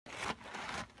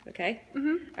Okay?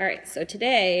 All right, so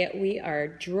today we are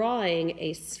drawing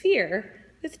a sphere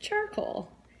with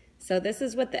charcoal. So this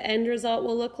is what the end result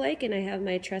will look like, and I have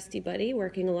my trusty buddy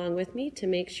working along with me to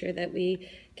make sure that we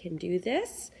can do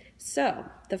this. So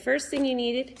the first thing you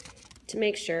need to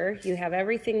make sure you have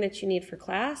everything that you need for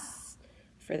class.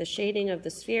 For the shading of the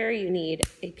sphere, you need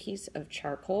a piece of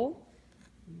charcoal.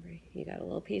 You got a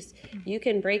little piece. You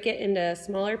can break it into a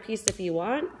smaller piece if you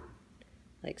want,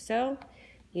 like so.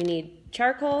 You need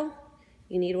charcoal.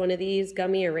 You need one of these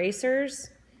gummy erasers,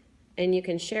 and you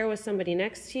can share with somebody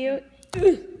next to you.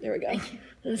 There we go.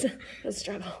 That's a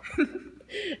struggle.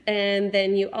 And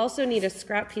then you also need a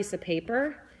scrap piece of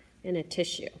paper and a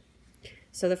tissue.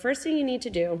 So the first thing you need to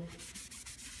do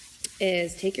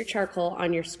is take your charcoal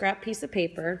on your scrap piece of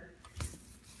paper.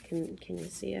 Can you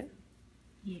see it?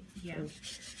 Yeah.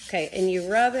 Okay, and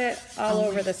you rub it all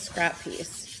over the scrap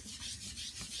piece.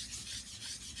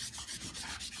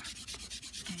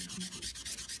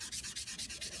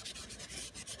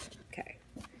 Okay,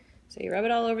 so you rub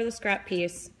it all over the scrap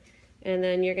piece, and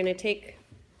then you're gonna take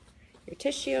your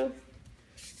tissue,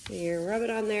 you rub it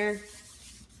on there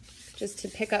just to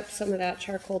pick up some of that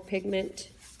charcoal pigment,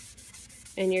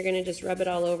 and you're gonna just rub it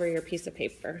all over your piece of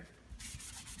paper,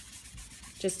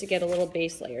 just to get a little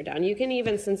base layer down. You can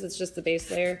even, since it's just the base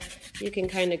layer, you can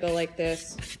kind of go like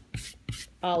this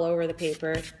all over the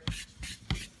paper.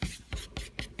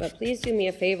 But please do me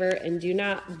a favor and do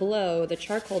not blow the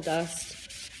charcoal dust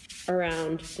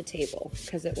around the table,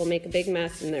 because it will make a big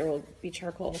mess and there will be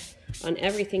charcoal on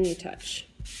everything you touch.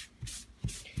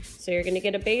 So you're gonna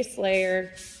get a base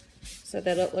layer so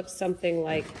that it looks something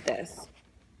like this.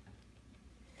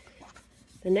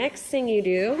 The next thing you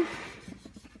do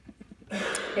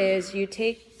is you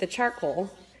take the charcoal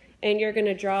and you're going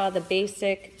to draw the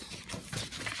basic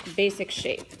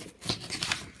shape.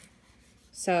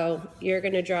 So you're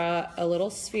going to draw a little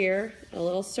sphere, a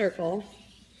little circle,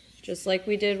 just like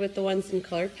we did with the ones in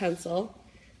colored pencil,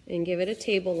 and give it a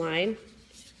table line,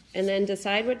 and then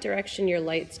decide what direction your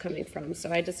light's coming from.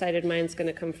 So I decided mine's going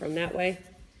to come from that way.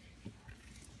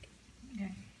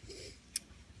 Okay.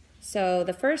 So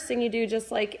the first thing you do,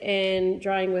 just like in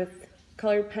drawing with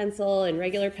colored pencil and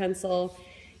regular pencil,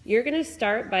 you're going to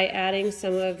start by adding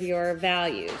some of your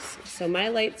values. So my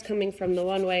light's coming from the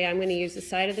one way. I'm going to use the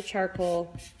side of the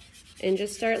charcoal and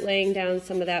just start laying down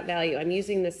some of that value. I'm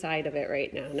using the side of it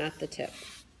right now, not the tip.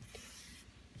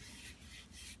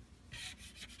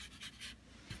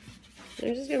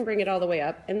 I'm just going to bring it all the way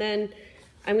up, and then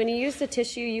I'm going to use the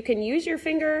tissue. You can use your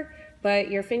finger, but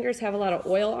your fingers have a lot of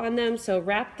oil on them, so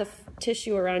wrap the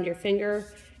tissue around your finger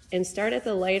and start at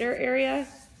the lighter area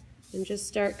and just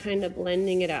start kind of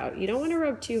blending it out. You don't want to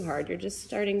rub too hard. You're just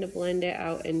starting to blend it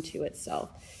out into itself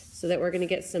so that we're going to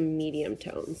get some medium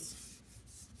tones.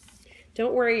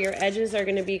 Don't worry, your edges are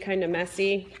going to be kind of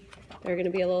messy. They're going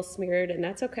to be a little smeared, and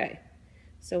that's okay.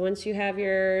 So once you have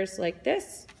yours like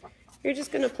this, you're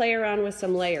just going to play around with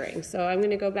some layering. So I'm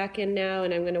going to go back in now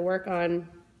and I'm going to work on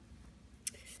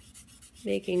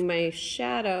making my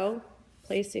shadow,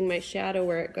 placing my shadow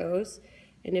where it goes.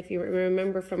 And if you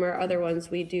remember from our other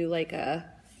ones, we do like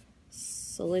a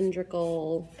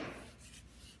cylindrical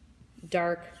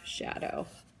dark shadow.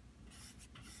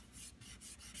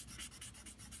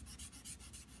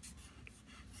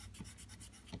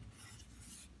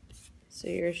 So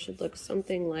yours should look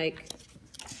something like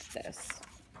this.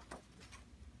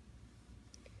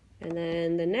 And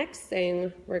then the next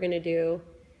thing we're going to do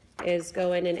is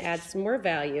go in and add some more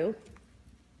value.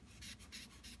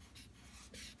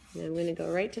 And I'm going to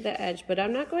go right to the edge, but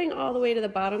I'm not going all the way to the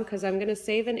bottom because I'm going to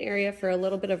save an area for a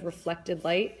little bit of reflected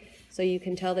light so you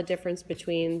can tell the difference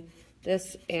between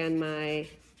this and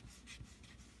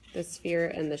the sphere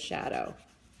and the shadow.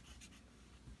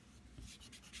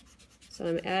 So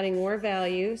I'm adding more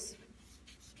values.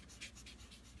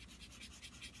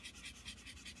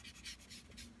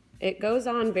 It goes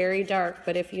on very dark,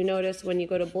 but if you notice when you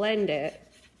go to blend it,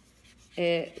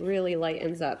 it really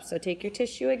lightens up. So take your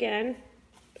tissue again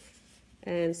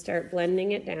and start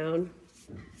blending it down,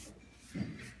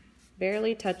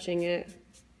 barely touching it,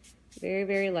 very,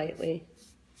 very lightly.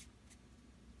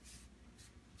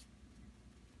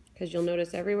 Because you'll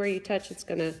notice everywhere you touch, it's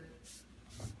gonna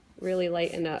really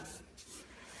lighten up.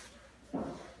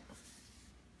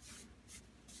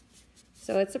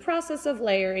 So it's a process of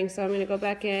layering, so I'm going to go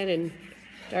back in and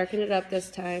darken it up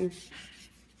this time.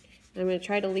 I'm going to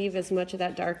try to leave as much of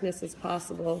that darkness as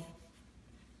possible.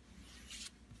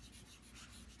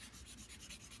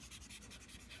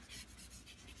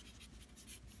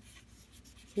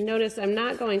 Notice I'm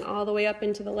not going all the way up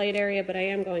into the light area, but I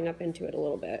am going up into it a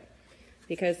little bit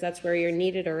because that's where your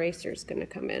kneaded eraser is going to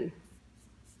come in.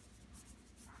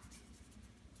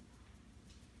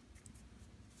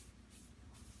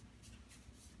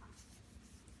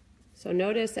 So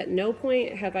notice at no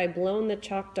point have I blown the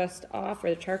chalk dust off or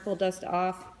the charcoal dust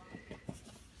off.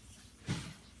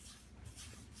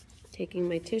 Taking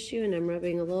my tissue and I'm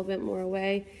rubbing a little bit more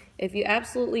away. If you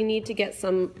absolutely need to get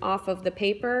some off of the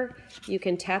paper, you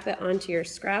can tap it onto your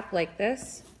scrap like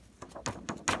this.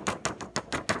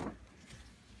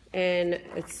 And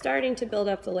it's starting to build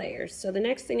up the layers. So the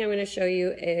next thing I'm going to show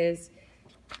you is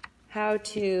how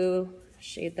to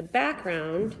shade the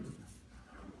background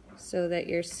so that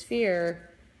your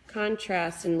sphere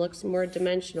contrasts and looks more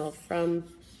dimensional from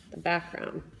the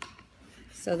background.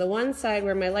 So the one side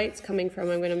where my light's coming from,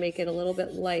 I'm going to make it a little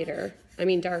bit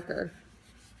darker,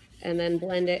 and then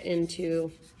blend it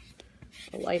into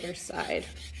a lighter side.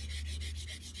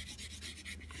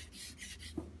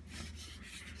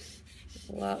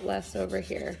 A lot less over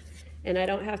here. And I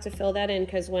don't have to fill that in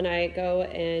because when I go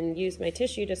and use my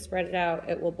tissue to spread it out,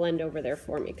 it will blend over there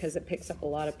for me because it picks up a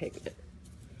lot of pigment.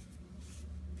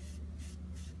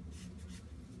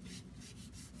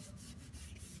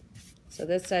 So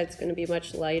this side's going to be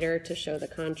much lighter to show the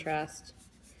contrast,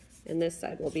 and this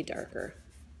side will be darker.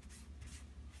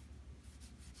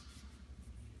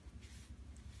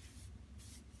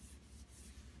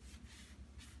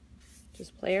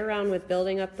 Just play around with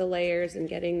building up the layers and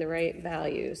getting the right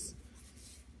values.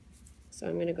 So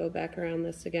I'm going to go back around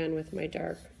this again with my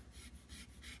dark.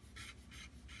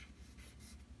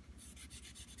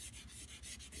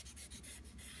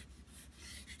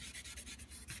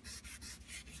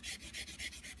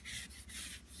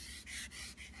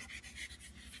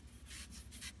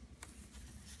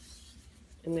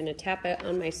 I'm going to tap it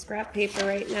on my scrap paper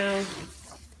right now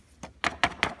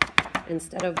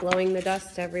instead of blowing the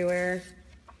dust everywhere.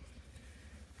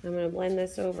 I'm going to blend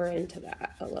this over into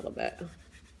that a little bit.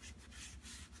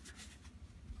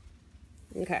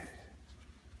 Okay.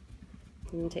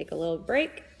 I'm going to take a little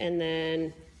break and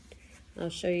then I'll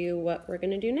show you what we're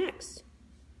going to do next.